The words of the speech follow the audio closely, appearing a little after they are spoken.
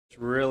It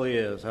really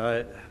is.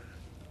 The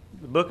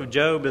book of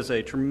Job is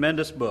a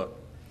tremendous book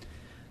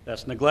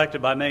that's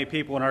neglected by many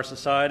people in our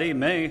society,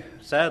 many,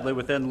 sadly,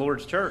 within the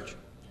Lord's church.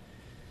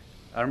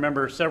 I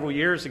remember several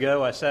years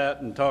ago I sat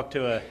and talked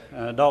to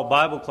an adult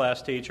Bible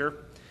class teacher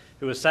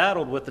who was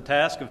saddled with the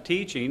task of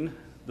teaching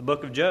the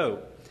book of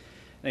Job.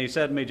 And he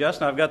said to me,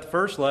 "Justin, I've got the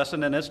first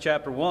lesson and it's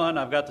chapter 1.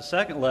 I've got the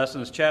second lesson,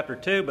 it's chapter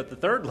 2, but the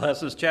third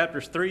lesson is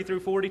chapters 3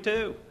 through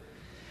 42.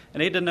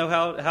 And he didn't know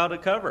how to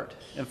cover it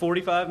in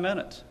 45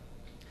 minutes.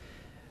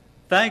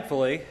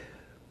 Thankfully,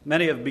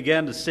 many have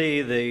begun to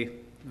see the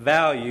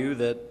value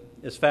that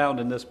is found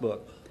in this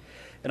book.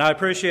 And I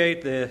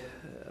appreciate the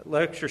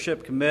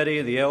lectureship committee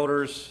and the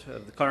elders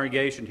of the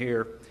congregation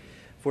here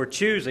for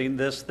choosing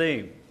this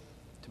theme,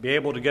 to be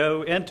able to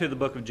go into the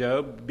book of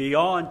Job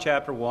beyond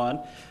chapter 1,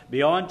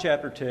 beyond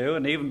chapter 2,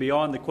 and even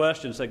beyond the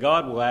questions that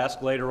God will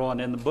ask later on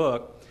in the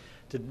book,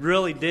 to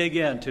really dig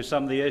into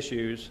some of the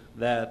issues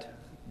that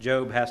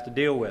Job has to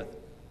deal with.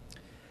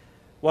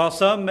 While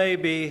some may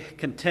be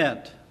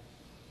content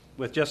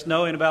with just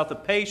knowing about the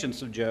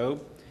patience of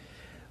Job,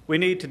 we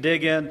need to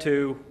dig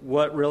into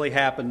what really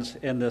happens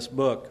in this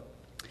book.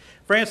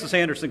 Francis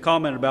Anderson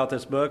commented about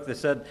this book. They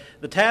said,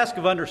 "The task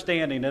of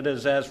understanding it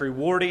is as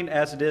rewarding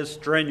as it is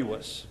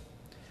strenuous.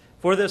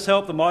 For this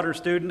help, the modern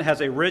student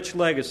has a rich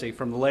legacy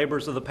from the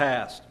labors of the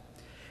past.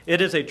 It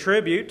is a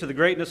tribute to the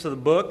greatness of the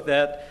book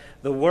that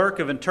the work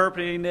of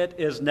interpreting it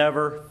is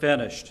never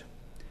finished.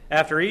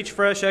 After each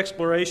fresh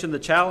exploration, the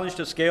challenge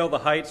to scale the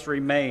heights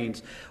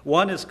remains.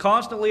 One is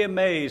constantly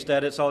amazed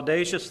at its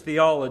audacious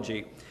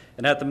theology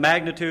and at the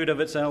magnitude of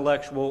its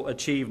intellectual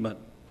achievement.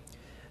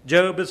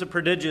 Job is a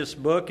prodigious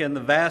book in the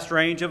vast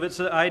range of its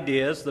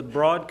ideas, the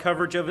broad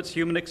coverage of its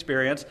human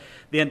experience,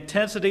 the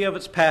intensity of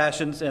its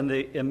passions, and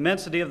the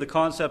immensity of the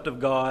concept of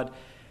God,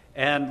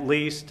 and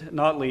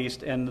not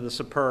least, in the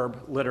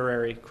superb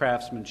literary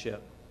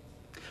craftsmanship."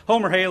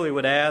 Homer Haley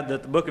would add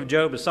that the book of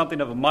Job is something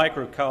of a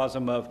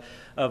microcosm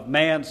of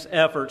man's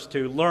efforts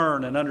to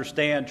learn and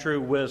understand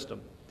true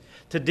wisdom,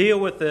 to deal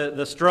with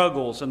the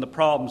struggles and the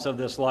problems of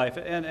this life,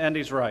 and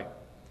he's right.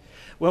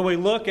 When we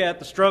look at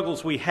the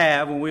struggles we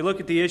have, when we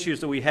look at the issues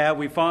that we have,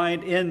 we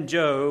find in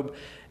Job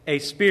a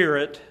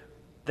spirit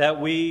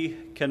that we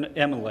can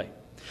emulate,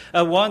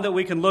 one that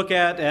we can look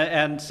at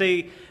and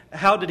see,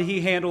 how did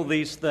he handle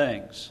these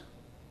things,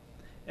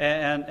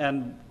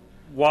 and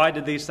why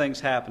did these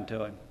things happen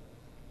to him?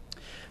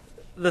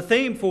 The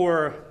theme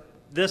for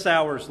this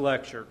hour's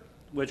lecture,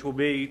 which will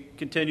be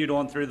continued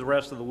on through the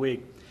rest of the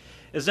week,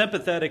 is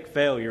empathetic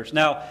failures.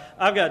 Now,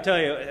 I've got to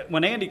tell you,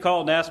 when Andy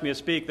called and asked me to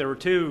speak, there were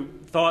two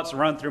thoughts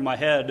run through my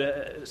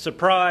head: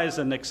 surprise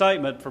and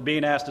excitement for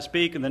being asked to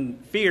speak, and then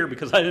fear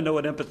because I didn't know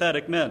what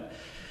empathetic meant.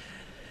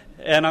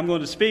 And I'm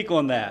going to speak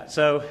on that.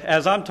 So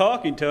as I'm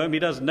talking to him, he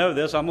doesn't know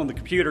this, I'm on the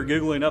computer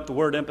Googling up the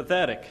word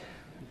empathetic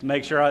to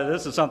make sure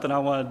this is something I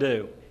want to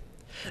do.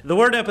 The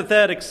word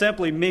empathetic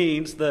simply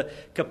means the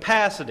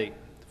capacity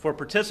for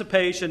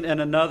participation in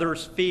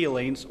another's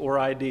feelings or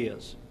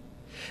ideas.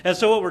 And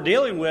so what we're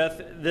dealing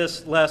with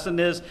this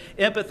lesson is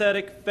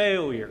empathetic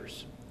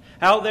failures.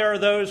 How there are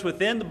those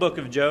within the book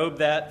of Job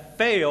that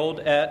failed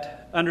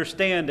at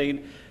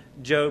understanding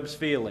Job's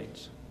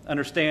feelings,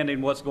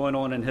 understanding what's going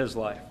on in his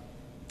life.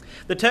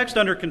 The text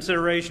under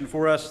consideration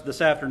for us this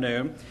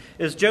afternoon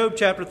is Job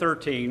chapter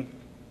 13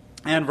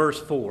 and verse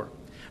 4.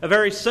 A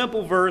very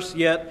simple verse,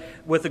 yet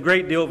with a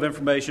great deal of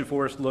information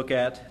for us to look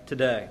at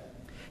today.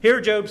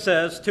 Here Job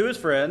says to his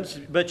friends,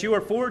 "But you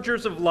are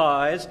forgers of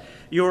lies.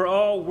 You are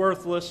all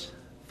worthless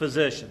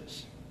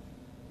physicians."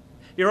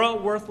 You're all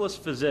worthless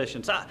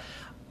physicians.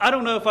 I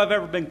don't know if I've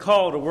ever been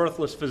called a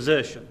worthless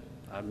physician.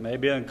 I may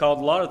be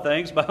called a lot of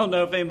things, but I don't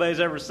know if anybody's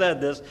ever said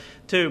this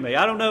to me.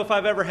 I don't know if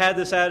I've ever had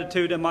this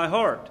attitude in my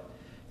heart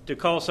to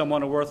call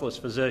someone a worthless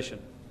physician.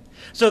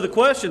 So the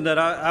question that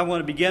I want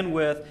to begin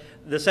with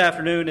this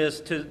afternoon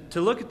is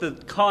to look at the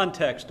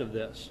context of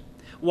this.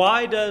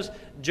 Why does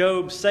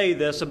Job say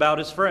this about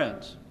his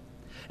friends?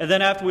 And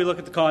then after we look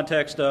at the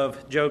context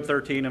of Job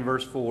 13 and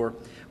verse 4,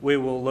 we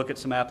will look at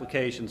some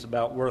applications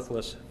about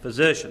worthless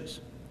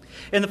physicians.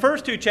 In the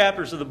first two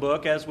chapters of the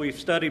book, as we've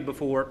studied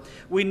before,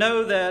 we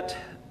know that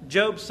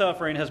Job's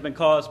suffering has been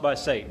caused by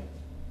Satan.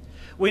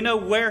 We know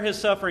where his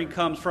suffering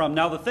comes from.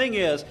 Now the thing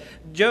is,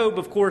 Job,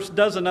 of course,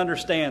 doesn't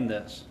understand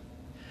this.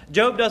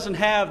 Job doesn't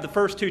have the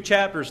first two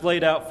chapters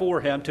laid out for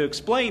him to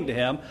explain to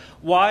him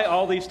why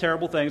all these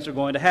terrible things are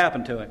going to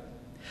happen to him.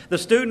 The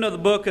student of the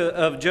book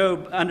of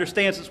Job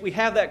understands this. We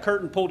have that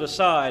curtain pulled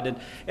aside,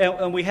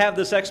 and we have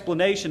this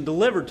explanation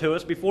delivered to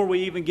us before we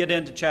even get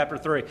into chapter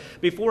 3,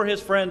 before his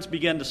friends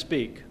begin to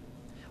speak.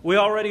 We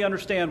already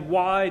understand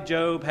why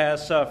Job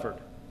has suffered.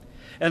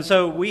 And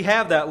so we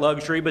have that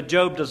luxury, but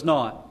Job does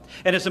not.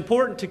 And it's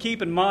important to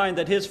keep in mind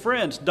that his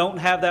friends don't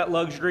have that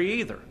luxury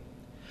either.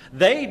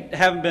 It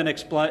hasn't been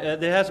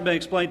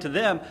explained to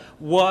them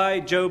why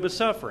Job is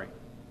suffering.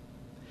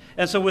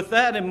 And so with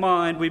that in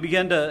mind, we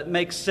begin to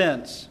make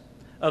sense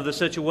of the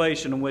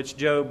situation in which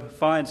Job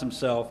finds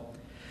himself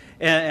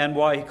and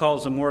why he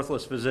calls them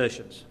worthless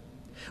physicians.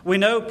 We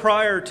know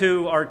prior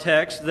to our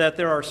text that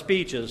there are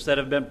speeches that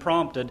have been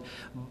prompted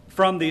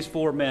from these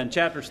four men,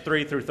 chapters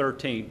 3 through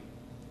 13.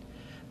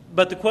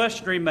 But the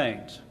question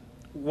remains,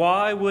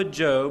 why would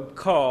Job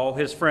call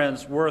his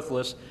friends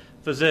worthless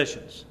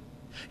physicians?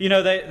 You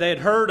know, they had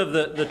heard of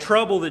the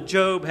trouble that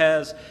Job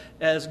has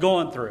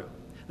gone through.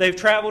 They've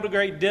traveled a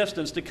great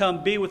distance to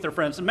come be with their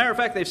friends. As a matter of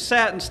fact, they've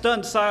sat in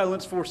stunned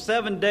silence for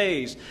 7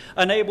 days,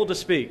 unable to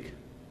speak.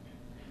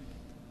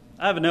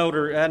 I had an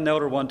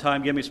elder one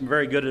time give me some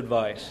very good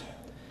advice.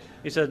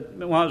 He said,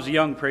 when I was a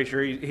young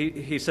preacher,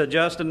 he said,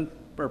 Justin,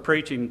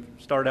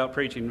 started out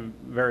preaching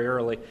very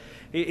early.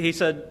 He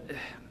said,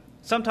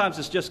 sometimes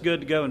it's just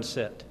good to go and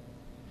sit.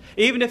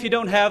 Even if you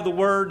don't have the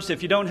words,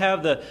 if you don't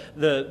have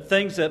the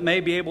things that may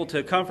be able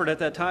to comfort at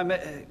that time,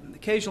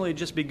 occasionally it'd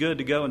just be good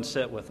to go and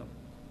sit with them.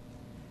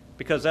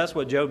 Because that's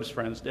what Job's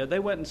friends did. They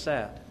went and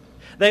sat.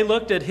 They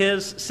looked at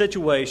his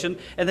situation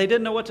and they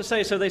didn't know what to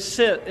say, so they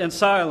sit in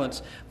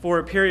silence for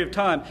a period of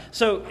time.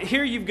 So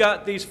here you've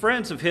got these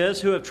friends of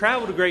his who have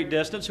traveled a great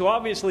distance, who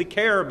obviously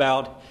care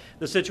about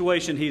the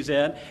situation he's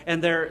in,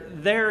 and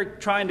they're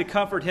trying to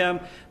comfort him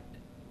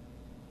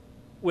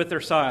with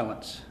their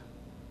silence.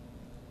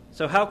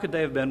 So how could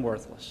they have been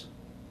worthless?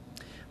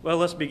 Well,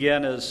 let's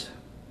begin, as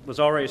was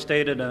already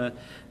stated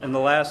in the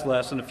last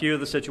lesson, a few of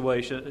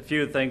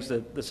the things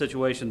that the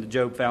situation that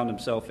Job found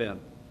himself in.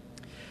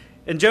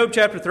 In Job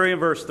chapter 3 and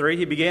verse 3,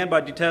 he began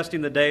by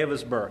detesting the day of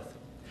his birth.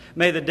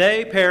 May the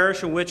day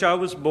perish in which I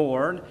was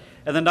born,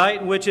 and the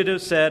night in which it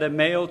is said, a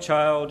male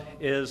child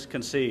is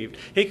conceived.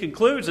 He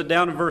concludes it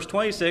down in verse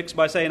 26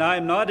 by saying, I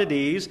am not at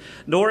ease,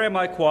 nor am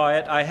I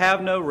quiet. I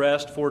have no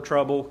rest, for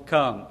trouble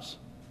comes.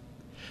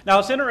 Now,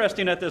 it's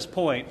interesting at this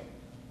point,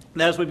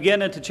 that as we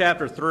begin into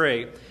chapter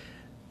 3,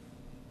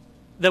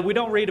 that we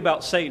don't read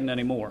about Satan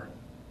anymore.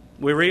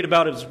 We read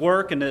about his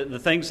work and the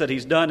things that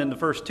he's done in the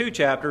first 2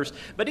 chapters,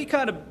 but he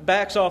kind of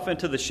backs off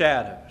into the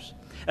shadows.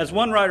 As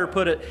one writer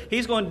put it,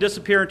 he's going to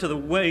disappear into the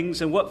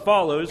wings, and what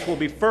follows will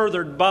be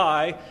furthered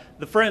by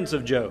the friends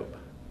of Job.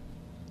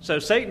 So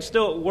Satan's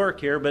still at work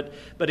here,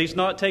 but he's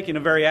not taking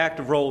a very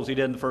active role as he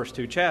did in the first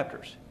 2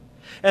 chapters.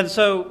 And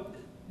so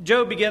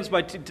Job begins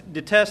by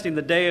detesting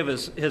the day of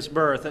his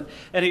birth,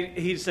 and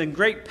he's in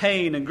great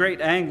pain and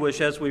great anguish,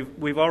 as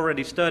we've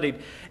already studied.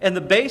 And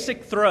the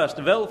basic thrust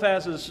of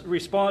Eliphaz's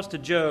response to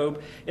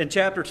Job in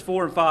chapters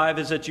 4 and 5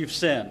 is that you've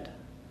sinned,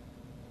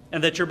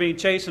 and that you're being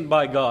chastened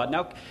by God.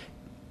 Now,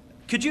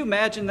 could you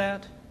imagine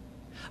that?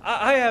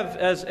 I have,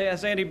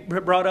 as Andy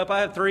brought up,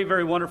 I have 3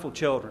 very wonderful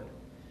children.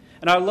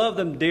 And I love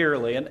them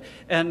dearly.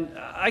 And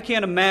I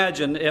can't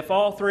imagine if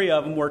all 3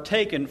 of them were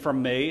taken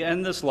from me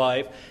in this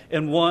life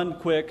in one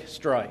quick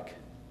strike.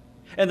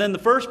 And then the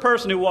first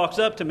person who walks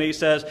up to me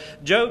says,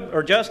 Job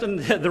or Justin,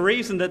 the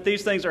reason that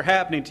these things are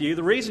happening to you,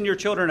 the reason your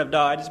children have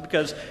died is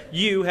because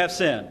you have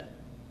sinned.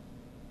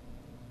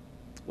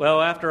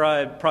 Well, after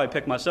I probably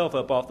pick myself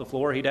up off the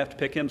floor, he'd have to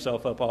pick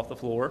himself up off the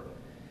floor,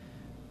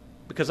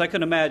 because I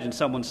couldn't imagine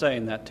someone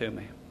saying that to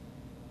me.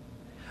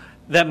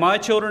 That my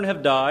children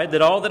have died,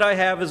 that all that I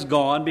have is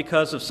gone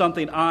because of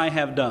something I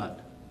have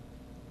done,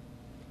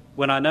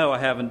 when I know I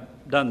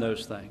haven't done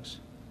those things.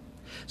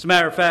 As a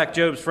matter of fact,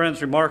 Job's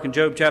friends remark in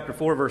Job chapter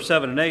 4, verse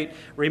 7 and 8,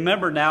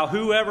 remember now,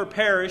 whoever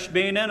perished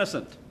being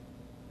innocent.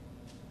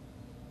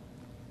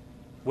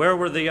 Where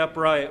were the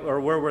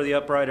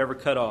upright ever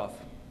cut off?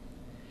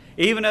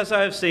 Even as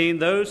I have seen,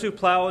 those who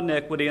plow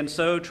iniquity and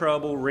sow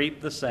trouble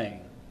reap the same.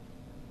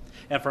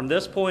 And from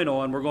this point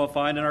on, we're going to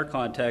find in our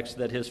context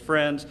that his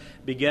friends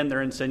begin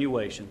their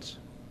insinuations.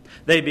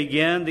 They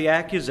begin the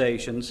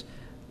accusations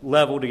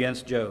leveled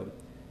against Job.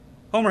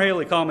 Homer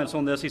Haley comments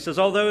on this. He says,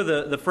 although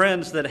the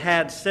friends that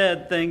had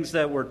said things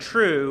that were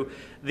true,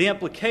 the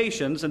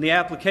implications and the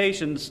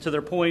applications to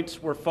their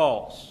points were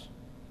false.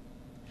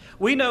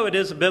 We know it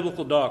is a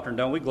biblical doctrine,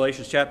 don't we?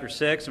 Galatians chapter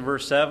 6 and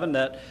verse 7,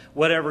 that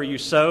whatever you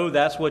sow,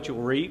 that's what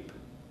you'll reap.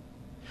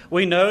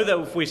 We know that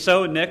if we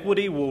sow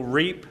iniquity, we'll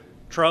reap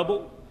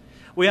trouble.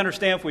 We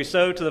understand if we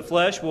sow to the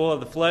flesh, we'll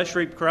of the flesh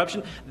reap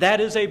corruption. That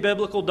is a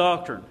biblical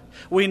doctrine.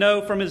 We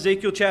know from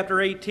Ezekiel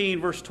chapter 18,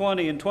 verse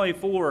 20 and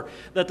 24,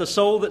 that the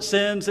soul that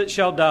sins, it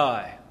shall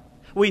die.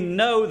 We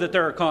know that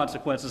there are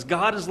consequences.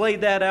 God has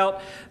laid that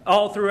out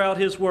all throughout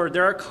his word.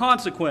 There are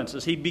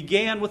consequences. He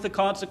began with the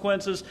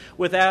consequences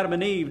with Adam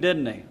and Eve,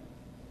 didn't he?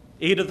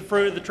 Eat of the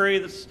fruit of the tree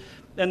that's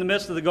in the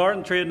midst of the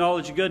garden, the tree of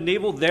knowledge of good and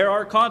evil. There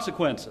are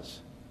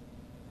consequences.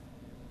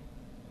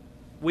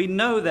 We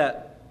know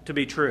that to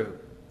be true.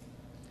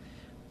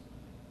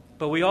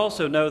 But we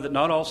also know that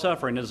not all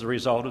suffering is the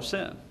result of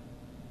sin.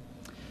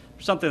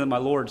 Something that my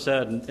Lord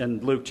said in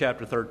Luke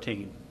chapter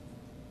 13.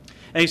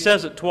 And he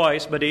says it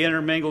twice, but he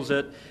intermingles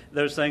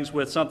those things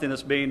with something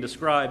that's being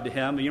described to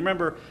him. You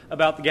remember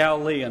about the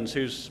Galileans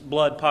whose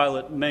blood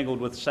Pilate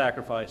mingled with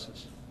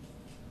sacrifices.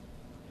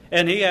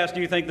 And he asked, do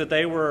you think that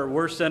they were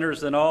worse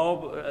sinners than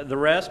all the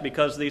rest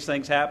because these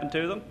things happened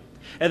to them?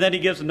 And then he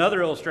gives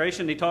another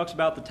illustration. He talks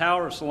about the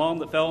Tower of Siloam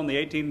that fell on the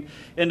 18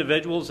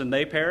 individuals and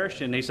they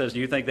perished. And he says, do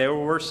you think they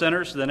were worse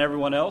sinners than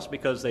everyone else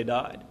because they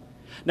died?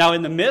 Now,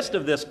 in the midst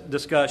of this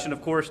discussion,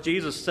 of course,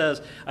 Jesus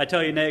says, I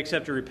tell you, nay,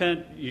 except you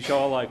repent, you shall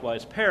all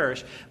likewise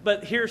perish.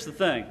 But here's the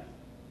thing.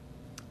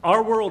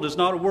 Our world is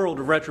not a world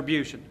of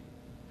retribution.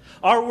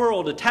 Our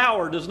world, a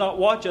tower, does not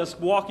watch us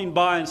walking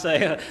by and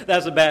say,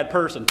 that's a bad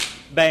person,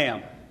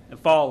 bam, and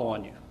fall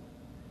on you.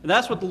 And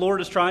that's what the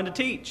Lord is trying to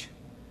teach.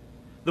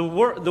 The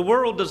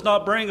world does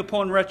not bring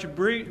upon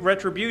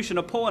retribution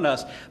upon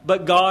us,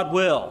 but God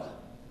will,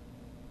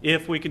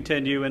 if we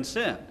continue in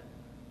sin.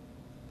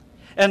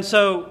 And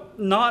so,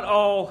 not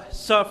all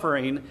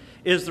suffering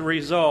is the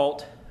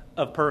result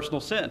of personal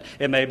sin.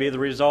 It may be the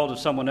result of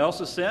someone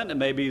else's sin. It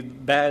may be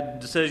bad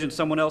decisions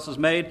someone else has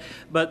made.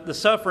 But the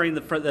suffering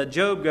that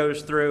Job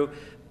goes through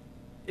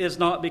is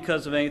not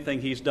because of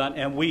anything he's done.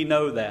 And we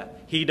know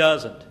that. He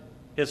doesn't.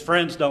 His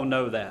friends don't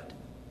know that.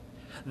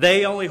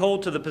 They only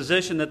hold to the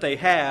position that they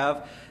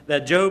have,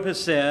 that Job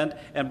has sinned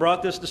and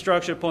brought this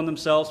destruction upon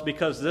themselves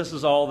because this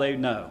is all they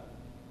know.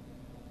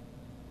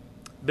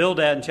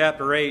 Bildad in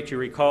chapter 8, you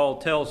recall,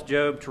 tells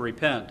Job to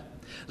repent.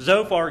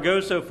 Zophar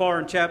goes so far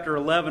in chapter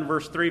 11,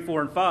 verse 3,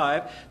 4, and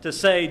 5 to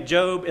say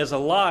Job is a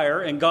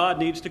liar and God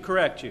needs to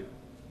correct you.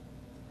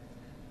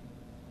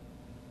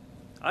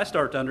 I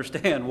start to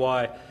understand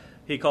why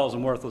he calls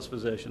them worthless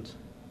physicians.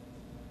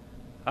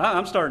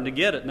 I'm starting to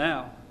get it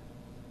now.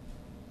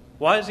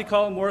 Why does he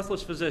call them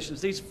worthless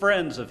physicians? These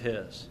friends of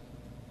his.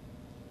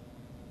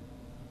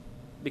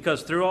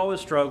 Because through all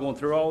his struggle and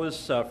through all his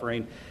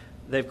suffering,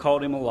 they've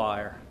called him a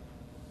liar.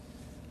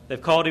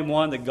 They've called him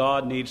one that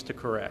God needs to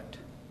correct.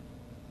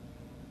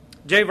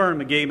 J.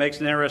 Vernon McGee makes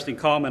an interesting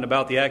comment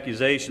about the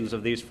accusations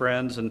of these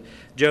friends and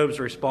Job's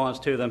response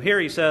to them.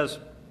 Here he says,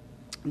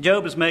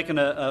 Job is making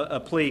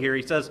a plea here.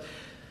 He says,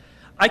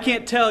 I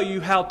can't tell you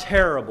how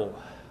terrible,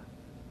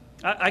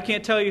 I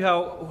can't tell you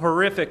how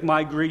horrific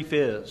my grief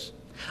is.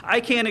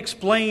 I can't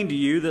explain to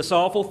you this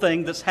awful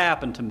thing that's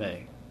happened to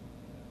me.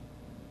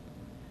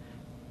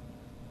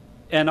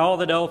 And all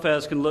that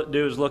Eliphaz can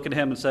do is look at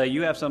him and say,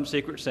 you have some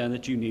secret sin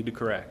that you need to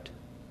correct.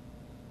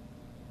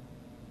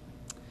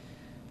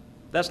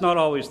 That's not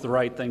always the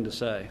right thing to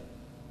say.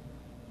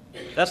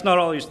 That's not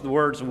always the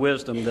words of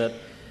wisdom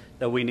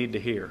that we need to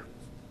hear.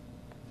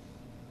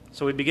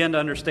 So we begin to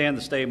understand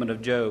the statement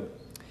of Job.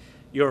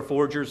 You're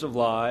forgers of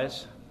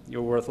lies.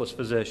 You're worthless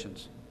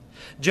physicians.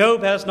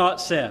 Job has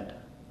not sinned.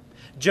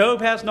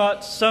 Job has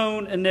not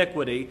sown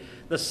iniquity.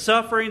 The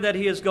suffering that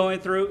he is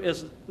going through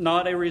is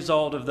not a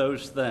result of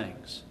those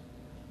things.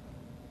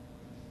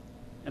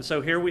 And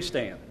so here we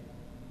stand,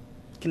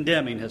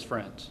 condemning his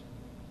friends.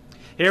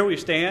 Here we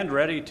stand,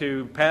 ready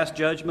to pass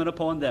judgment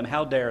upon them.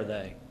 How dare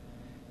they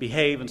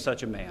behave in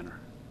such a manner?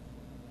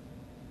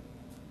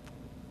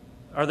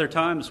 Are there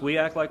times we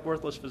act like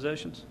worthless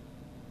physicians?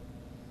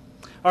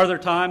 Are there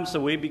times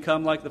that we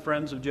become like the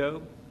friends of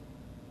Job?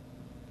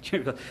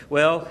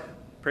 Well,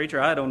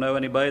 preacher, I don't know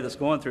anybody that's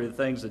going through the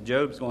things that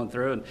Job's going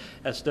through and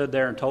has stood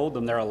there and told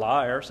them they're a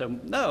liar. So,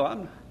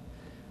 no,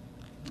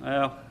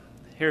 well,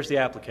 here's the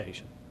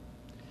application.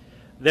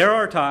 There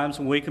are times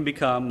when we can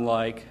become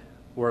like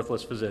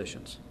worthless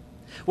physicians.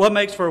 What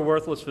makes for a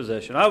worthless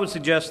physician? I would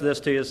suggest this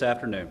to you this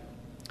afternoon.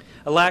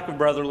 A lack of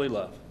brotherly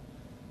love.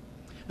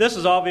 This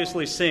is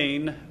obviously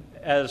seen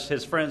as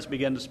his friends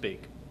begin to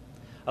speak.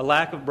 A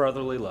lack of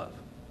brotherly love.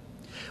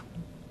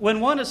 When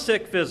one is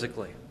sick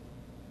physically,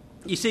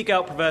 you seek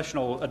out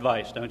professional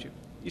advice, don't you?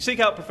 You seek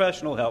out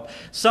professional help.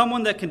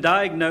 Someone that can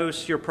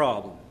diagnose your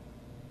problem.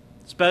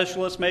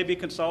 Specialists may be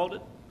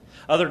consulted.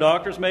 Other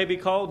doctors may be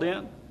called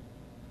in.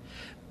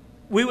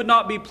 We would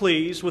not be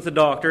pleased with a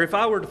doctor if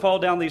I were to fall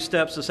down these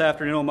steps this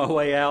afternoon on my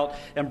way out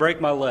and break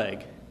my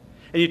leg.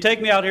 And you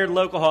take me out here to the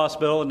local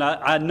hospital, and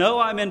I know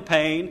I'm in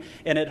pain,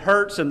 and it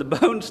hurts, and the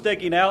bone's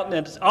sticking out, and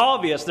it's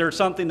obvious there's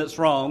something that's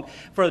wrong.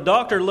 For the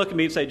doctor to look at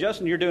me and say,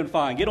 Justin, you're doing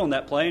fine. Get on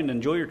that plane and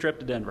enjoy your trip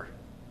to Denver.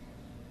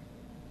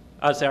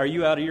 I'd say, are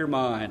you out of your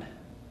mind?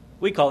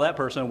 We call that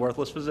person a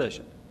worthless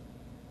physician.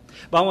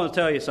 But I want to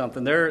tell you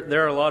something. There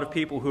are a lot of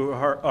people who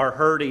are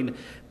hurting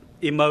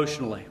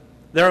emotionally.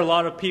 There are a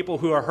lot of people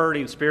who are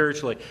hurting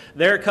spiritually.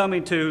 They're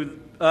coming to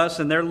us,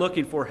 and they're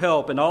looking for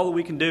help, and all that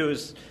we can do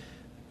is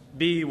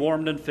be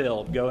warmed and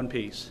filled. Go in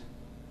peace.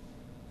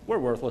 We're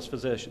worthless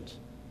physicians.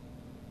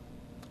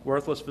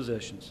 Worthless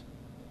physicians.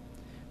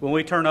 When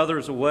we turn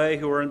others away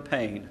who are in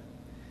pain,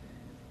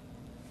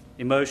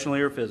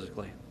 emotionally or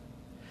physically.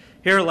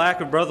 Here,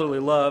 lack of brotherly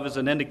love is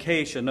an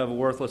indication of a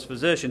worthless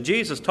physician.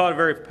 Jesus taught a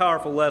very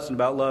powerful lesson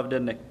about love,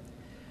 didn't he?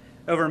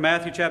 Over in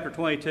Matthew chapter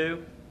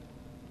 22,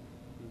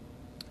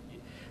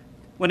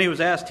 when he was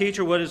asked,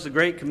 Teacher, what is the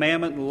great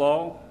commandment in the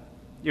law?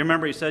 You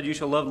remember he said, You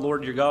shall love the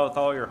Lord your God with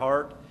all your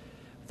heart,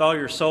 with all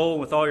your soul,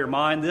 with all your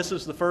mind. This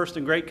is the first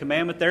and great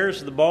commandment.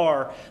 There's the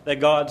bar that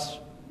God's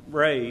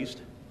raised.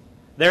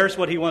 There's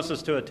what he wants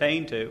us to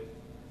attain to.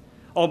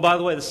 Oh, by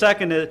the way, the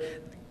second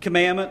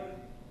commandment,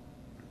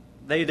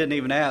 they didn't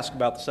even ask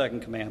about the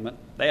second commandment.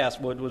 They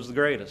asked what was the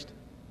greatest.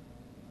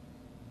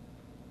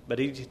 But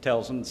he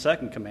tells them the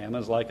second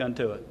commandment is like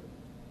unto it.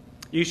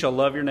 You shall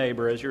love your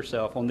neighbor as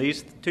yourself. On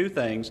these two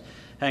things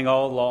hang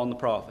all the law and the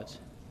prophets.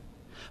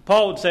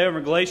 Paul would say over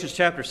in Galatians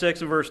chapter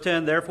 6 and verse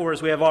 10, therefore,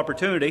 as we have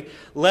opportunity,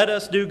 let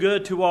us do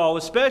good to all,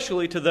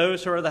 especially to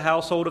those who are the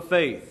household of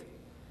faith.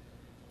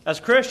 As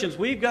Christians,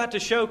 we've got to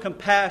show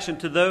compassion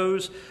to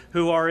those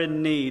who are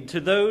in need, to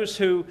those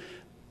who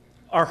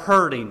are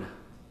hurting,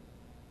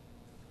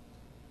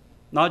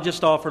 not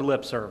just offer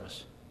lip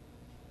service.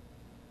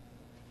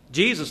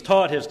 Jesus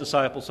taught his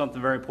disciples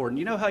something very important.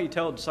 You know how you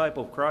tell a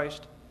disciple of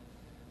Christ?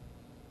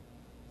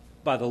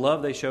 By the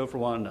love they show for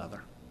one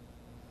another.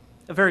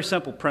 A very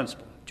simple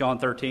principle. John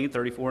 13,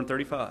 34, and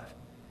 35.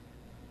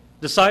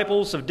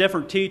 Disciples of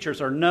different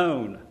teachers are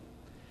known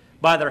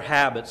by their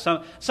habits,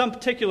 some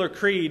particular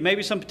creed,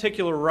 maybe some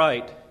particular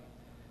rite.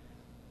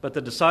 But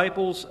the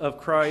disciples of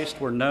Christ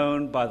were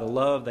known by the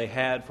love they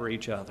had for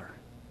each other.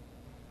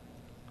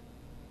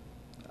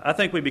 I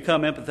think we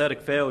become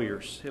empathetic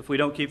failures if we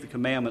don't keep the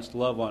commandments to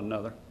love one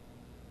another.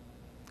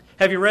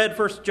 Have you read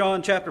 1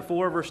 John chapter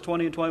 4, verse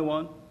 20 and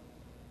 21?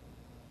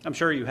 I'm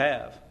sure you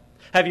have.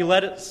 Have you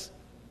let it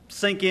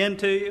sink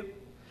into you?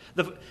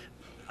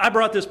 I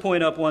brought this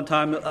point up one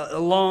time, a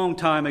long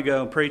time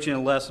ago, preaching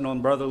a lesson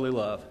on brotherly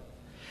love.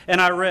 And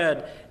I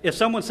read, if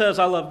someone says,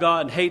 I love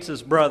God and hates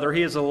his brother,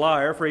 he is a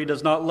liar, for he who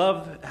does not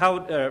love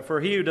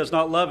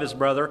his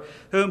brother,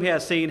 whom he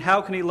has seen,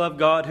 how can he love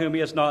God whom he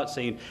has not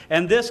seen?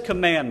 And this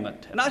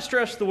commandment, and I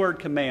stress the word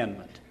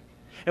commandment.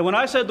 And when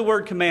I said the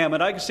word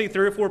commandment, I could see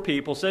 3 or 4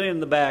 people sitting in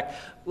the back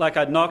like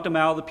I'd knocked them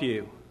out of the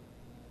pew.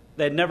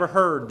 They'd never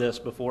heard this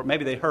before.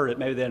 Maybe they heard it,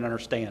 maybe they didn't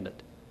understand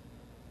it.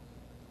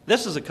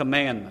 This is a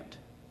commandment,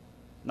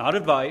 not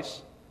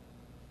advice,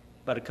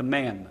 but a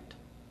commandment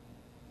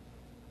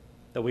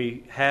that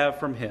we have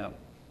from him,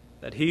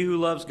 that he who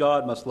loves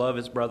God must love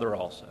his brother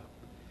also.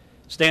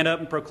 Stand up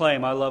and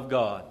proclaim, I love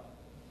God.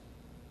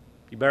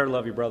 You better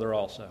love your brother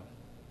also.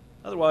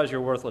 Otherwise,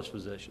 you're a worthless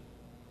physician.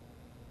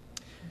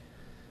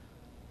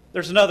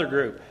 There's another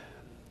group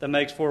that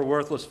makes for a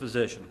worthless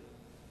physician.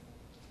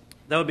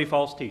 That would be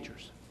false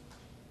teachers.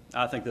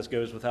 I think this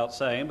goes without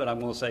saying, but I'm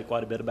going to say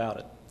quite a bit about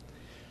it.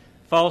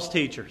 False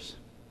teachers.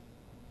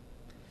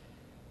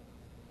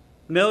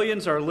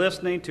 Millions are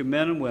listening to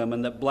men and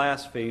women that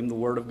blaspheme the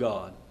Word of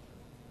God.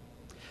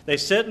 They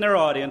sit in their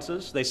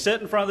audiences, they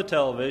sit in front of the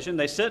television,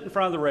 they sit in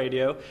front of the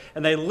radio,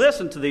 and they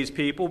listen to these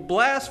people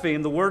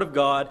blaspheme the Word of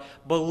God,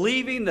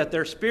 believing that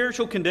their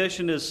spiritual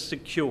condition is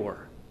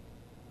secure,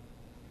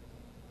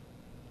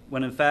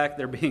 when in fact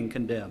they're being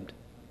condemned.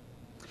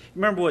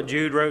 Remember what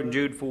Jude wrote in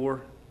Jude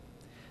 4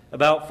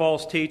 about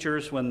false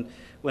teachers when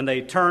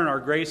they turn our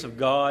grace of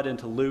God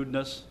into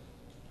lewdness?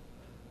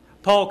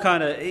 Paul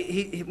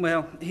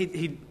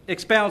he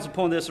expounds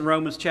upon this in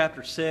Romans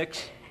chapter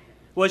 6.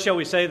 What shall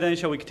we say then?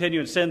 Shall we continue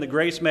in sin that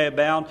grace may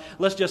abound?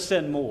 Let's just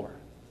sin more.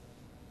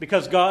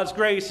 Because God's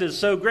grace is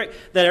so great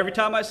that every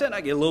time I sin, I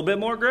get a little bit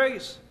more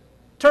grace.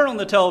 Turn on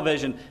the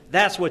television.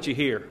 That's what you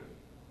hear.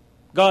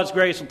 God's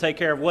grace will take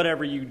care of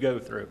whatever you go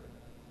through.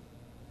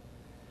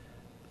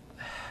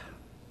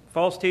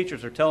 False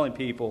teachers are telling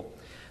people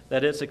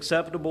that it's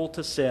acceptable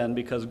to sin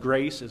because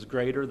grace is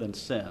greater than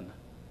sin.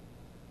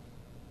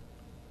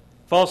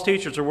 False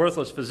teachers are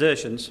worthless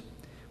physicians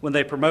when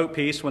they promote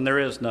peace when there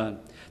is none.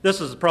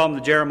 This is the problem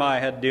that Jeremiah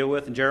had to deal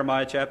with in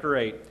Jeremiah chapter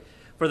 8.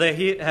 For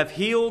they have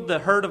healed the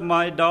hurt of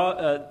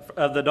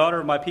the daughter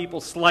of my people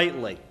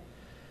slightly,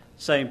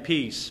 saying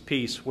peace,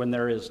 peace when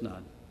there is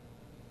none.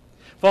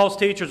 False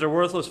teachers are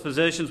worthless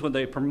physicians when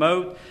they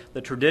promote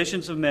the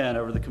traditions of men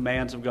over the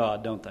commands of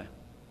God, don't they?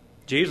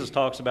 Jesus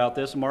talks about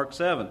this in Mark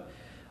 7.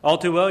 All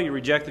too well you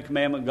reject the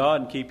commandment of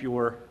God and keep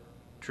your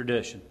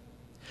tradition.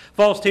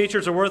 False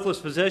teachers are worthless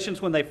physicians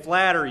when they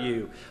flatter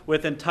you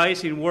with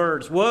enticing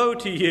words. Woe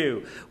to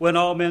you when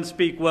all men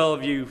speak well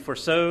of you, for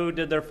so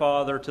did their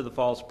father to the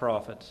false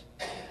prophets.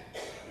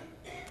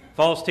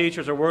 False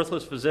teachers are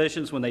worthless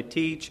physicians when they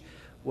teach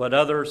what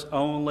others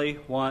only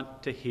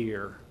want to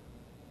hear.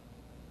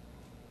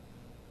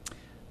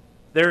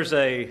 There's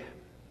a,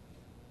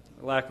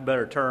 for lack of a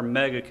better term,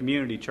 mega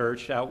community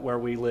church out where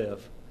we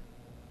live.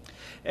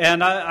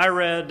 And I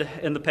read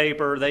in the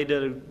paper, they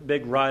did a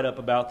big write-up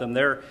about them.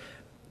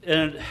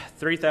 And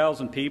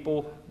 3,000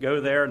 people go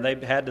there, and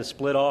they've had to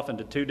split off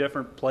into 2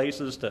 different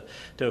places to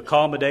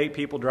accommodate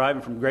people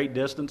driving from great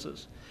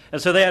distances. And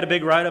so they had a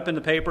big write-up in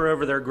the paper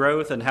over their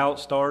growth and how it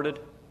started.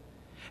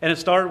 And it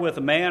started with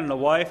a man and a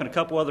wife and a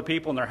couple other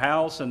people in their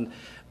house, and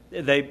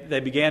they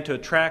began to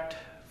attract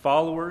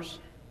followers.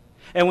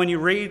 And when you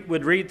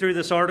would read through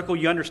this article,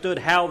 you understood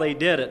how they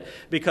did it,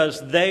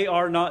 because they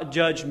are not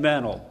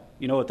judgmental.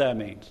 You know what that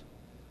means?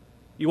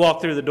 You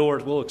walk through the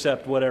doors, we'll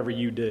accept whatever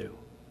you do.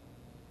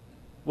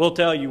 We'll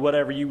tell you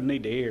whatever you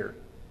need to hear.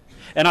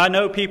 And I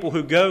know people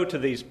who go to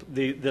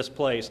this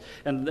place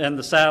and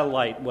the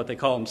satellite, what they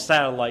call them,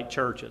 satellite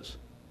churches.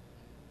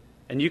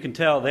 And you can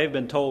tell they've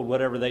been told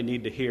whatever they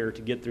need to hear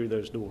to get through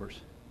those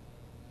doors.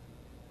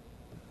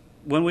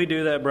 When we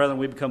do that, brethren,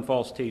 we become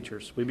false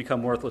teachers. We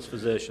become worthless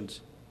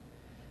physicians.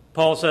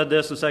 Paul said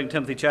this in 2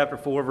 Timothy chapter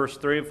 4, verse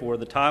 3 and 4.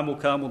 The time will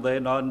come when they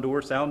not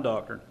endure sound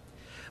doctrine.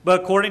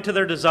 But according to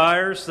their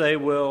desires, they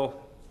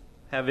will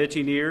have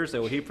itching ears. They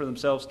will heap for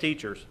themselves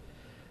teachers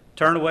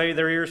turn away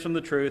their ears from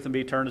the truth, and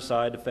be turned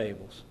aside to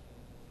fables.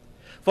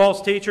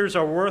 False teachers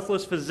are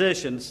worthless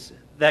physicians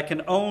that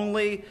can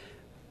only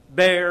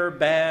bear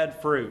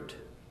bad fruit.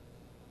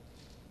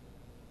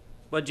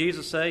 What did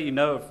Jesus say? You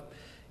know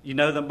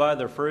them by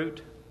their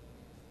fruit.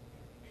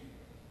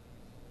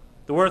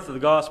 The worth of the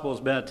gospel has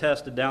been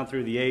attested down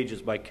through the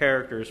ages by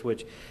characters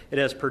which it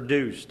has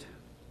produced.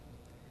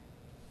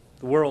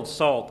 The world's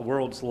salt, the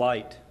world's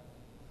light.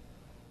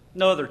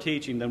 No other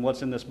teaching than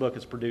what's in this book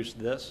has produced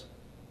this.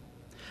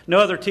 No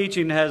other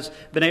teaching has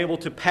been able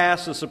to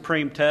pass the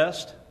supreme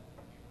test.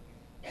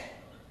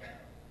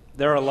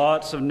 There are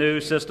lots of new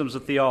systems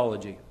of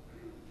theology,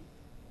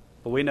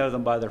 but we know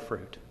them by their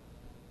fruit.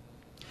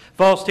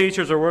 False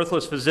teachers are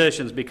worthless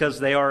physicians because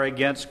they are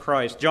against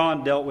Christ.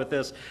 John dealt with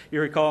this, you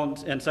recall,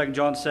 in 2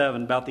 John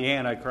 7 about the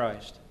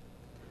Antichrist.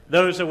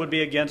 Those that would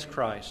be against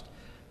Christ.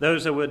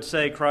 Those that would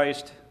say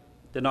Christ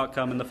did not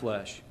come in the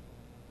flesh.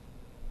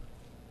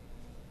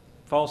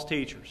 False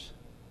teachers,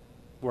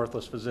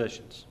 worthless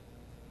physicians.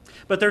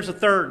 But there's a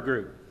third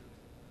group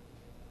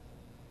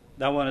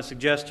that I want to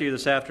suggest to you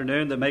this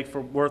afternoon that make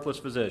for worthless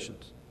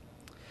physicians.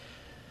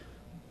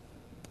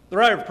 The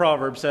writer of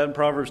Proverbs said in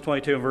Proverbs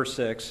 22 and verse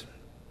 6,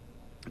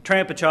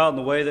 "Tramp a child in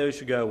the way they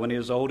should go. When he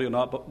is old, he will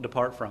not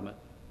depart from it."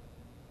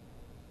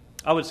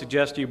 I would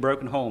suggest to you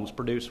broken homes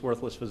produce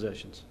worthless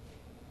physicians.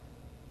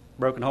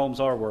 Broken homes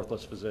are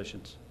worthless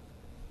physicians.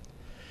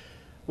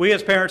 We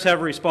as parents have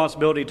a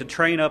responsibility to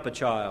train up a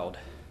child.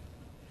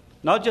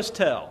 Not just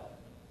tell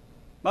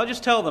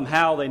them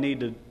how they need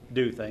to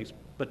do things,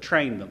 but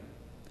train them.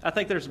 I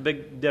think there's a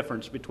big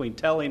difference between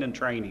telling and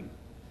training.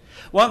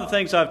 One of the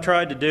things I've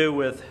tried to do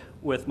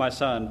with my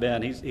son,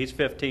 Ben, he's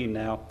 15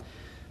 now,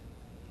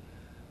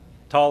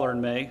 taller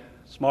than me,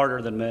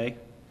 smarter than me,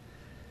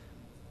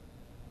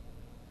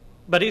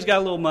 but he's got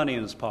a little money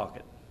in his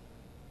pocket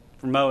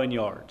for mowing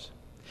yards.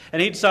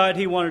 And he decided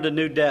he wanted a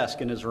new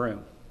desk in his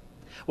room.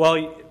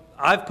 Well,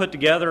 I've put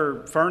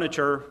together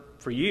furniture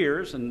for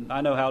years, and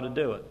I know how to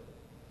do it.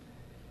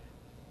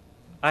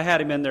 I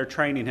had him in there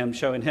training him,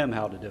 showing him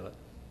how to do it.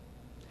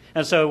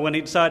 And so when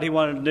he decided he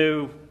wanted a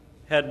new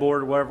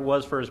headboard or whatever it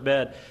was for his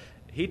bed,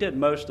 he did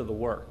most of the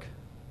work.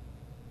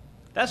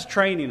 That's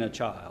training a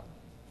child.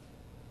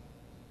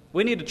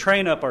 We need to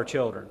train up our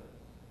children.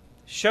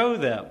 Show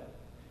them,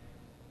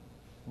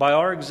 by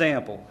our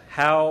example,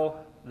 how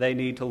they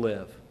need to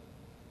live.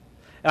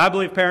 And I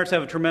believe parents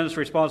have a tremendous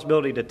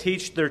responsibility to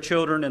teach their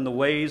children in the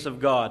ways of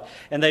God.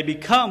 And they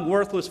become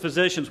worthless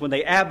physicians when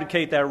they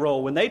abdicate that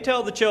role. When they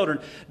tell the children,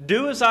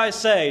 do as I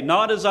say,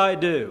 not as I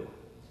do,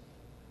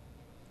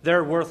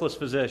 they're worthless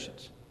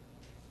physicians.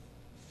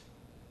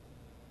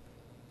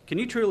 Can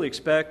you truly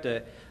expect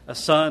a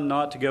son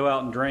not to go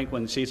out and drink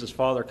when he sees his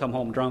father come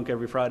home drunk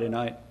every Friday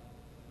night?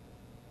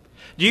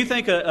 Do you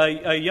think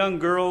a young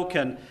girl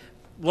can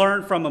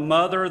learn from a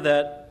mother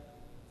that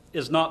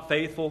is not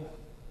faithful?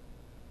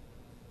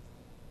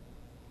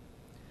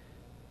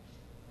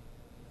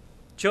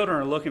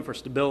 Children are looking for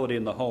stability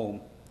in the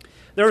home.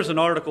 There was an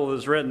article that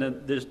was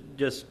written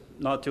just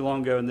not too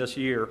long ago in this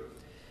year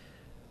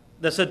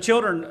that said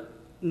children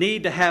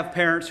need to have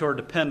parents who are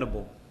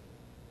dependable.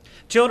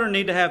 Children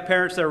need to have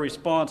parents that are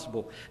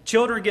responsible.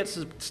 Children get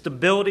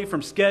stability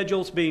from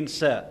schedules being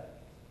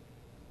set,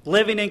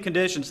 living in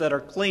conditions that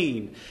are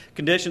clean,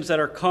 conditions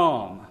that are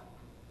calm.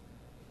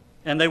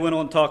 And they went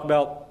on to talk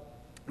about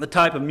the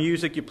type of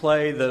music you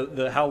play,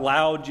 the how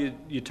loud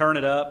you turn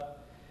it up,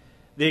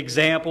 the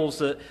examples,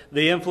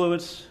 the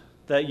influence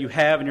that you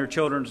have in your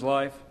children's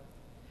life.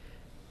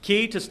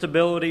 Key to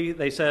stability,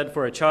 they said,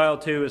 for a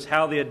child too, is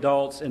how the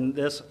adults in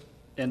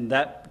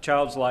that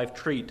child's life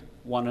treat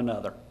one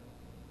another.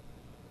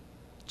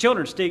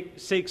 Children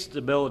seek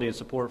stability and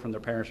support from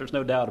their parents. There's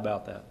no doubt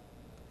about that.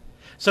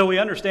 So we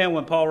understand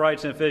when Paul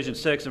writes in Ephesians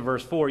 6 and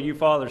verse 4, "You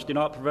fathers, do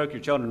not provoke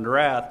your children to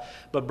wrath,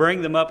 but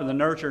bring them up in the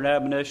nurture and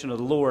admonition of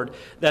the Lord,"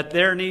 that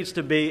there needs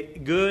to be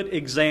good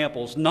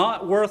examples,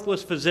 not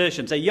worthless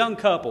physicians. A young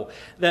couple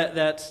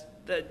that's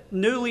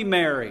newly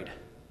married.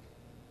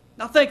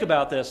 Now think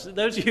about this.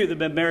 Those of you that have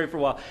been married for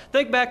a while,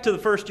 think back to the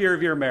first year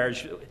of your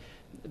marriage.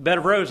 Bed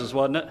of roses,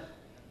 wasn't it?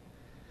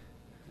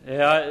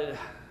 Yeah,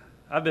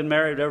 I've been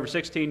married over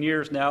 16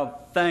 years now,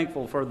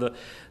 thankful for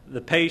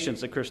the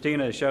patience that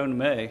Christina has shown to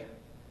me.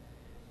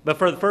 But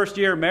for the first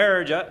year of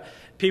marriage,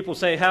 people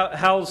say,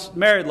 how's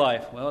married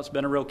life? Well, it's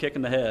been a real kick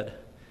in the head.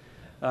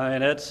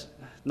 And it's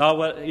not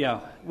what,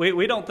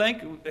 we don't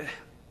think,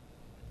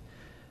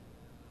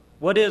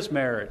 what is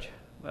marriage?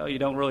 Well, you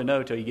don't really know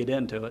until you get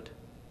into it.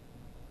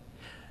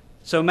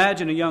 So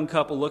imagine a young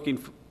couple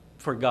looking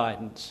for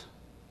guidance,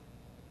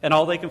 and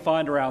all they can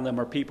find around them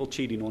are people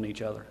cheating on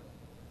each other.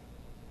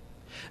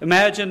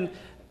 Imagine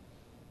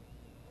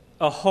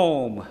a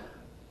home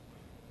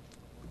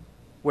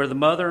where the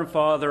mother and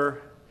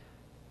father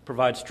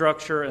provide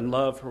structure and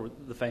love for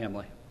the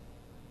family.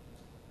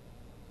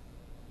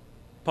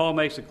 Paul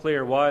makes it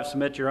clear, wives,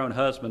 submit to your own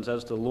husbands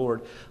as to the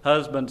Lord.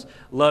 Husbands,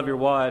 love your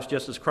wives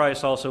just as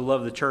Christ also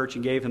loved the church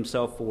and gave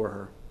himself for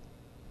her.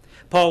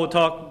 Paul would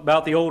talk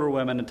about the older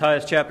women in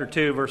Titus chapter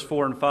 2, verse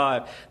 4 and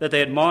 5, that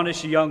they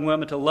admonish the young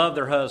women to love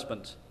their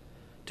husbands,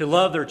 to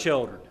love their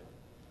children,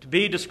 to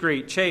be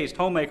discreet, chaste,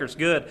 homemakers,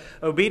 good,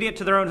 obedient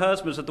to their own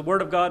husbands, that the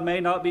word of God may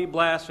not be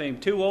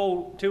blasphemed. Too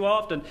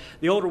often,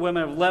 the older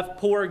women have left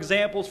poor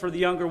examples for the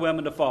younger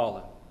women to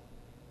follow.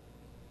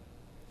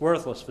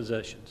 Worthless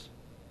physicians.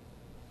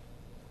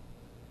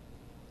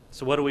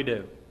 So what do we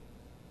do?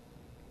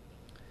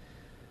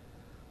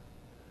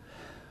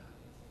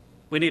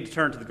 We need to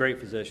turn to the great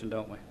physician,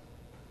 don't we?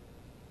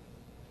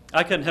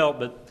 I couldn't help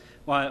but,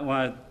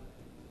 when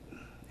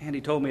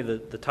Andy told me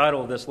the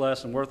title of this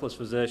lesson, Worthless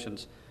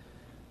Physicians,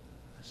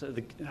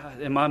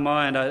 in my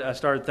mind, I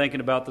started thinking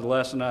about the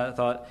lesson. I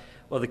thought,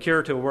 well, the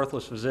cure to a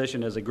worthless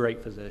physician is a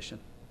great physician.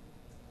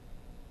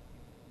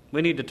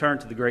 We need to turn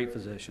to the great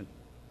physician.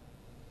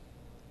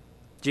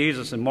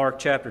 Jesus in Mark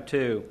chapter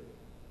 2,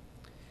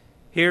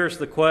 here's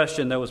the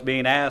question that was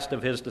being asked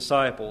of his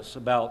disciples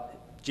about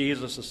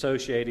Jesus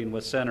associating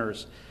with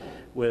sinners,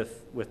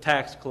 with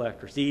tax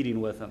collectors,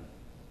 eating with them.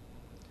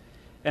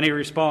 And he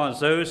responds,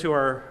 those who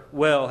are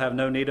well have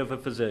no need of a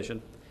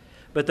physician,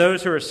 but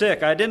those who are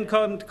sick. I didn't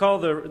come to call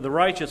the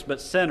righteous,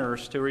 but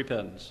sinners to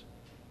repentance.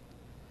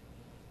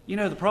 You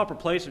know, the proper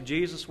place of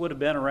Jesus would have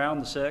been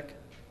around the sick.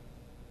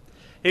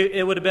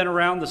 It would have been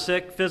around the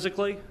sick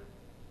physically,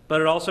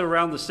 but it also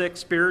around the sick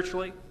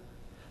spiritually.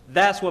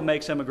 That's what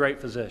makes him a great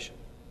physician.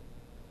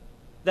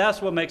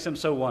 That's what makes him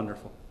so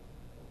wonderful.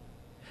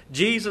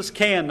 Jesus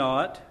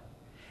cannot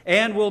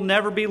and will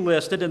never be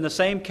listed in the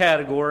same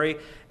category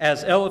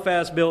as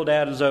Eliphaz,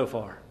 Bildad, and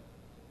Zophar,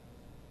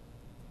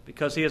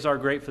 because he is our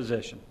great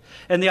physician.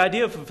 And the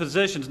idea of a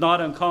physician is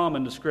not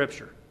uncommon to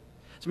Scripture.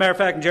 As a matter of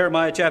fact, in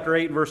Jeremiah chapter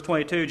 8 and verse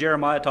 22,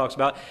 Jeremiah talks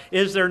about,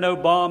 is there no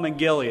balm in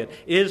Gilead?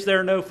 Is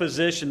there no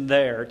physician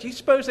there? Do you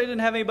suppose they didn't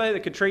have anybody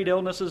that could treat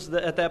illnesses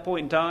at that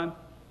point in time?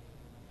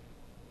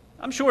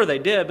 I'm sure they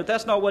did, but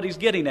that's not what he's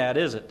getting at,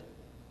 is it?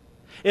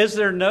 Is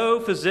there no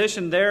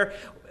physician there?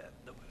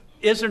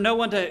 Is there no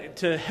one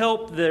to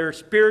help their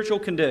spiritual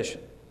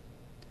condition?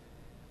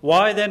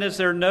 Why then is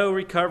there no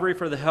recovery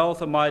for the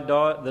health of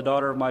the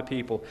daughter of my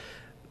people?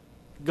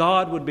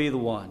 God would be the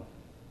one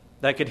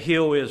that could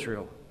heal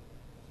Israel.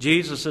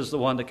 Jesus is the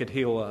one that could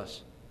heal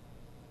us.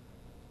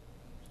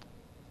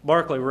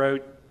 Barclay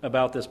wrote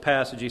about this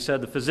passage. He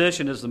said, the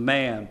physician is the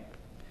man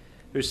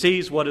who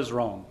sees what is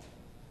wrong.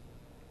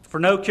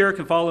 For no cure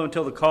can follow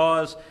until the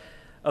cause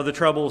of the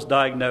trouble is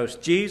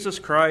diagnosed. Jesus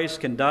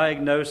Christ can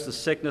diagnose the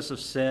sickness of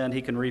sin.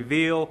 He can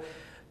reveal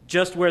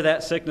just where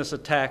that sickness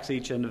attacks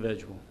each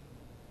individual.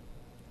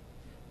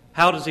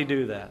 How does he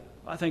do that?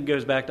 I think it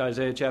goes back to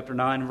Isaiah chapter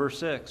 9 and verse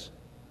 6.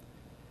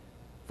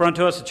 For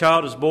unto us a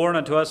child is born,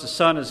 unto us a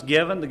son is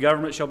given, the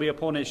government shall be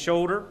upon his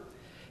shoulder.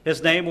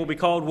 His name will be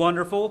called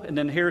Wonderful, and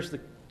then here's the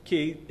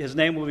key, his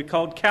name will be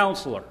called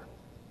Counselor.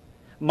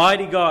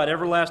 Mighty God,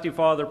 Everlasting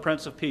Father,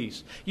 Prince of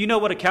Peace. You know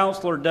what a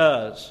counselor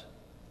does.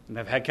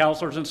 I've had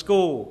counselors in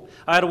school.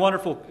 I had a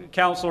wonderful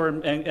counselor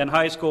in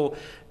high school.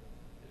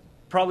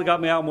 Probably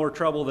got me out of more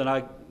trouble than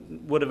I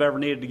would have ever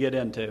needed to get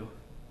into.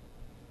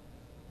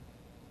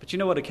 But you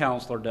know what a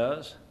counselor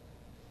does?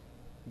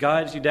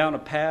 Guides you down a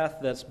path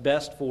that's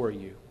best for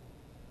you.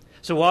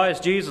 So why is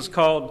Jesus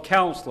called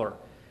Counselor?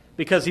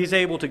 Because he's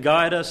able to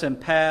guide us in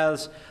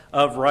paths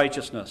of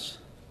righteousness.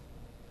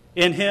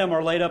 In him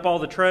are laid up all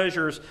the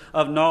treasures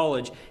of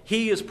knowledge.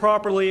 He is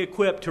properly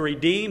equipped to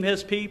redeem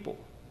his people.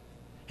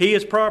 He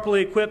is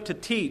properly equipped to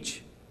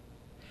teach.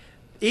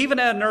 Even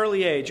at an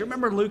early age. You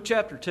remember Luke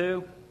chapter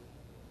 2?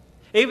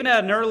 Even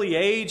at an early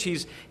age,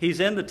 he's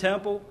in the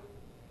temple.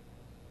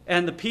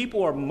 And the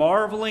people are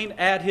marveling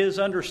at his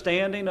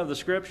understanding of the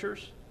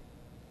Scriptures.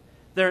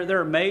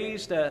 They're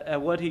amazed at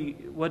what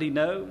he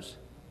knows.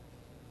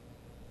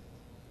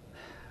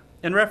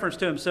 In reference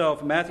to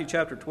himself, in Matthew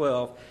chapter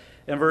 12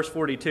 and verse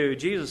 42,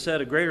 Jesus said,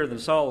 a greater than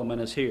Solomon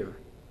is here.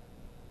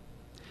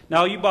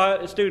 Now, you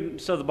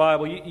students of the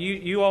Bible,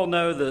 you all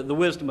know the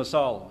wisdom of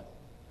Solomon.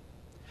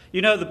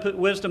 You know the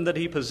wisdom that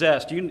he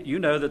possessed. You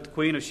know that the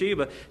Queen of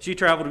Sheba, she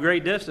traveled a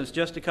great distance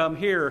just to come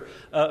here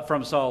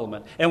from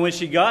Solomon. And when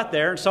she got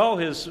there and saw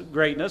his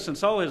greatness and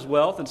saw his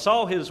wealth and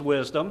saw his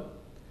wisdom,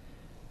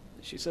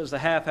 she says the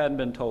half hadn't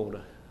been told.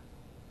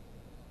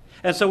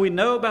 And so we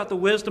know about the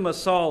wisdom of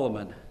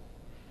Solomon.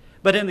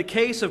 But in the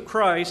case of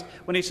Christ,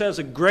 when he says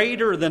a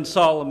greater than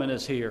Solomon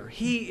is here,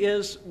 he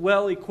is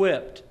well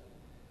equipped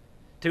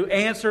to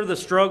answer the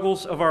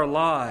struggles of our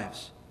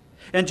lives.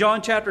 In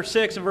John chapter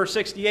 6 and verse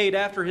 68,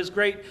 after his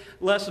great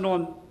lesson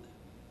on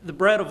the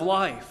bread of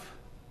life,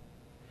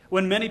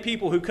 when many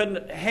people who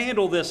couldn't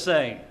handle this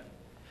saying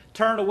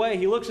turned away,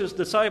 he looks at his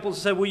disciples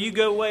and said, will you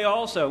go away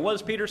also? What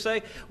does Peter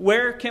say?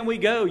 Where can we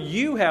go?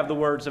 You have the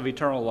words of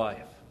eternal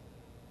life.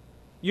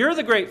 You're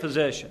the great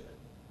physician.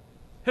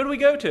 Who do we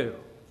go to?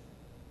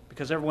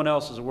 Because everyone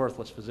else is a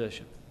worthless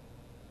physician.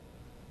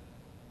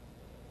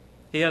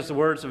 He has the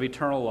words of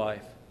eternal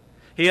life.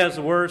 He has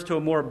the words to a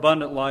more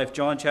abundant life,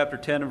 John chapter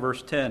 10 and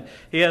verse 10.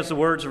 He has the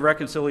words of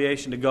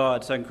reconciliation to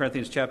God, 2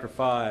 Corinthians chapter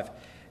 5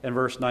 and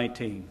verse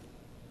 19.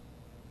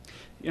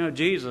 You know,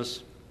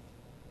 Jesus,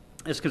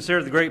 is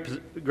considered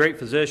the great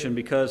physician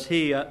because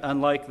he,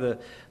 unlike the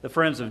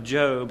friends of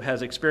Job,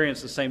 has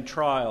experienced the same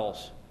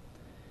trials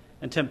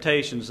and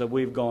temptations that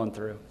we've gone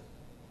through.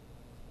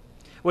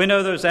 We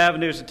know those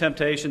avenues of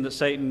temptation that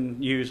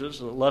Satan uses: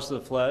 the lust of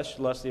the flesh,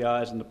 the lust of the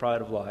eyes, and the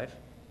pride of life.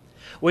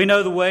 We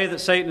know the way that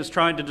Satan is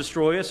trying to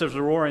destroy us as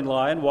a roaring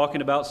lion,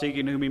 walking about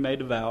seeking whom he may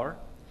devour.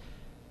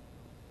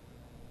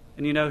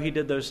 And you know, he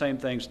did those same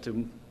things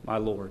to my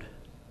Lord.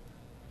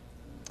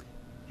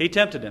 He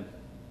tempted him.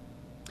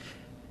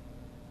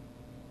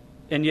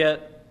 And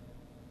yet,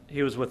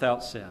 he was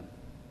without sin.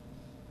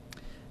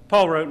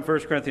 Paul wrote in 1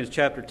 Corinthians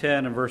chapter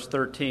 10 and verse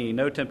 13,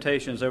 "No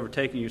temptation is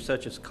overtaking you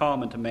such as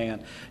common to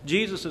man."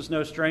 Jesus is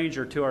no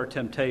stranger to our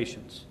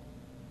temptations.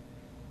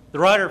 The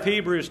writer of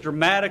Hebrews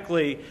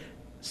dramatically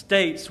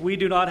states, "We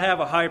do not have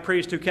a high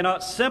priest who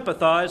cannot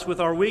sympathize with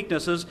our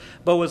weaknesses,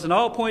 but was in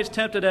all points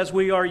tempted as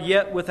we are,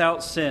 yet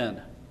without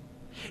sin."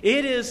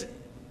 It is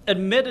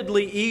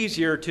admittedly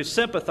easier to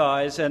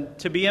sympathize and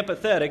to be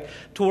empathetic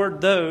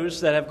toward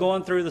those that have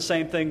gone through the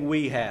same thing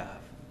we have.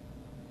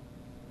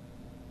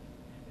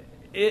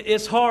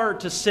 It's hard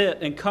to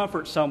sit and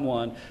comfort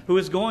someone who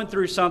is going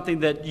through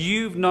something that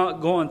you've not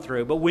gone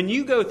through. But when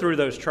you go through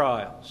those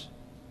trials,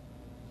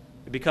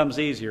 it becomes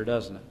easier,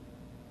 doesn't it?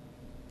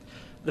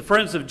 The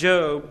friends of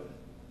Job,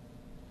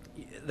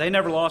 they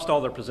never lost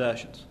all their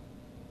possessions.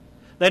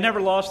 They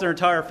never lost their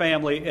entire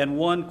family in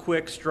one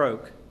quick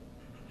stroke.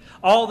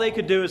 All they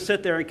could do is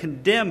sit there and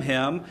condemn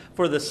him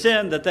for the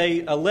sin that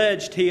they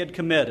alleged he had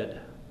committed,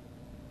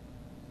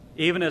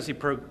 even as he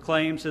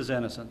proclaims his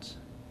innocence.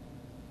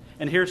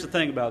 And here's the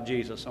thing about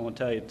Jesus I want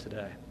to tell you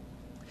today.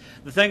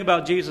 The thing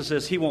about Jesus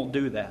is he won't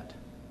do that.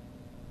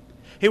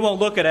 He won't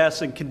look at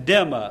us and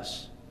condemn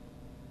us.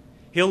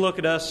 He'll look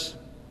at us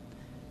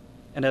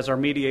and as our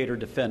mediator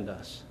defend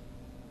us.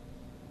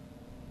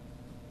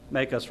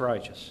 Make us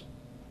righteous.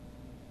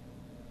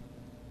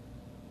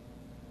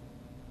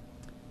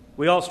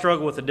 We all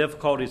struggle with the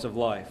difficulties of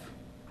life.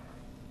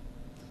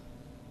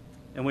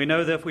 And we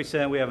know that if we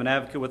sin, we have an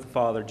advocate with the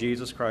Father,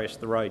 Jesus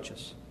Christ, the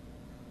righteous.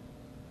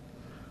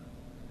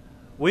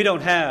 We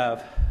don't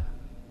have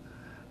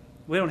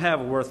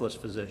a worthless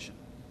physician.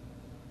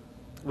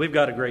 We've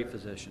got a great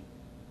physician.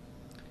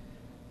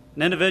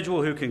 An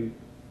individual who can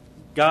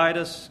guide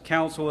us,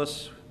 counsel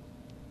us,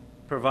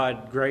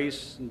 provide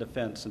grace and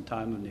defense in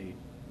time of need.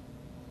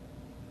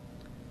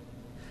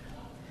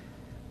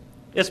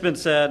 It's been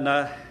said, and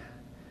I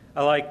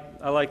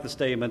like the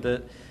statement,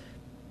 that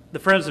the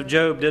friends of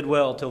Job did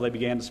well until they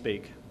began to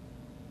speak.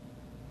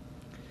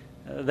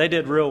 They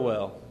did real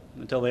well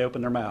until they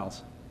opened their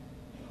mouths.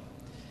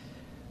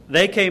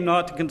 They came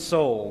not to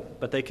console,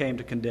 but they came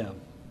to condemn.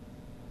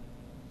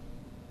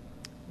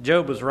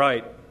 Job was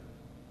right,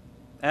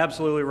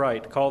 absolutely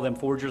right, to call them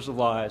forgers of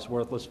lies,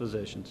 worthless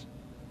physicians.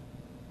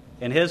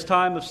 In his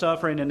time of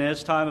suffering and in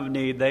his time of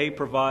need, they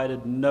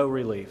provided no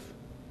relief.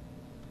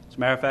 As a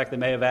matter of fact, they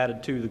may have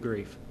added to the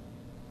grief.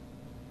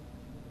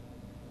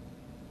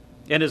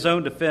 In his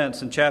own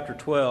defense, in chapter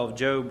 12,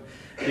 Job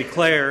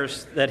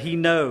declares that he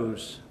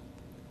knows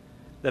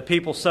that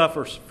people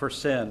suffer for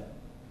sin.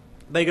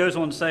 But he goes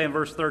on to say in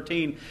verse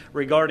 13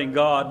 regarding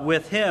God,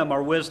 "With him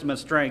are wisdom and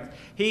strength.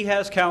 He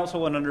has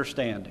counsel and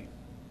understanding."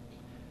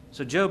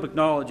 So Job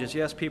acknowledges,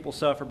 yes, people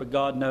suffer, but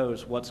God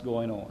knows what's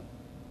going on.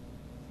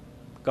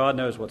 God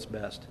knows what's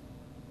best.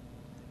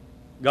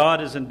 God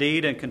is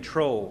indeed in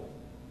control.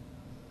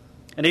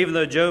 And even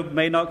though Job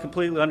may not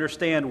completely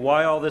understand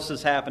why all this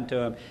has happened to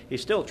him, he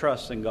still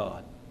trusts in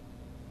God.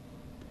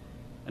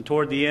 And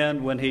toward the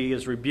end, when he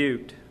is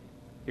rebuked,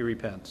 he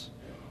repents.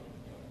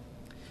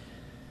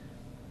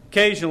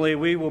 Occasionally,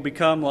 we will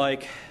become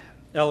like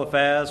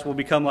Eliphaz, we'll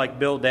become like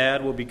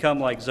Bildad, we'll become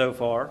like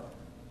Zophar.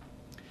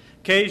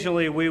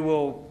 Occasionally, we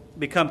will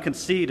become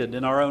conceited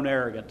in our own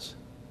arrogance.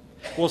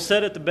 We'll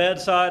sit at the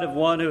bedside of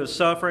one who is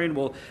suffering.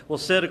 We'll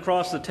sit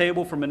across the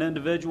table from an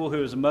individual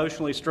who is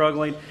emotionally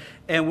struggling,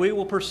 and we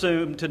will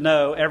presume to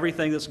know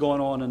everything that's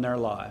going on in their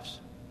lives.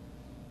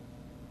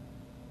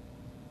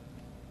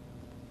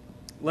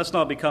 Let's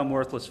not become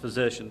worthless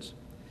physicians,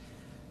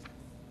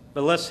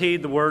 but let's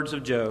heed the words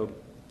of Job.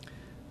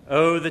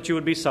 "Oh, that you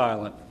would be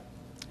silent,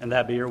 and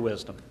that be your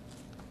wisdom."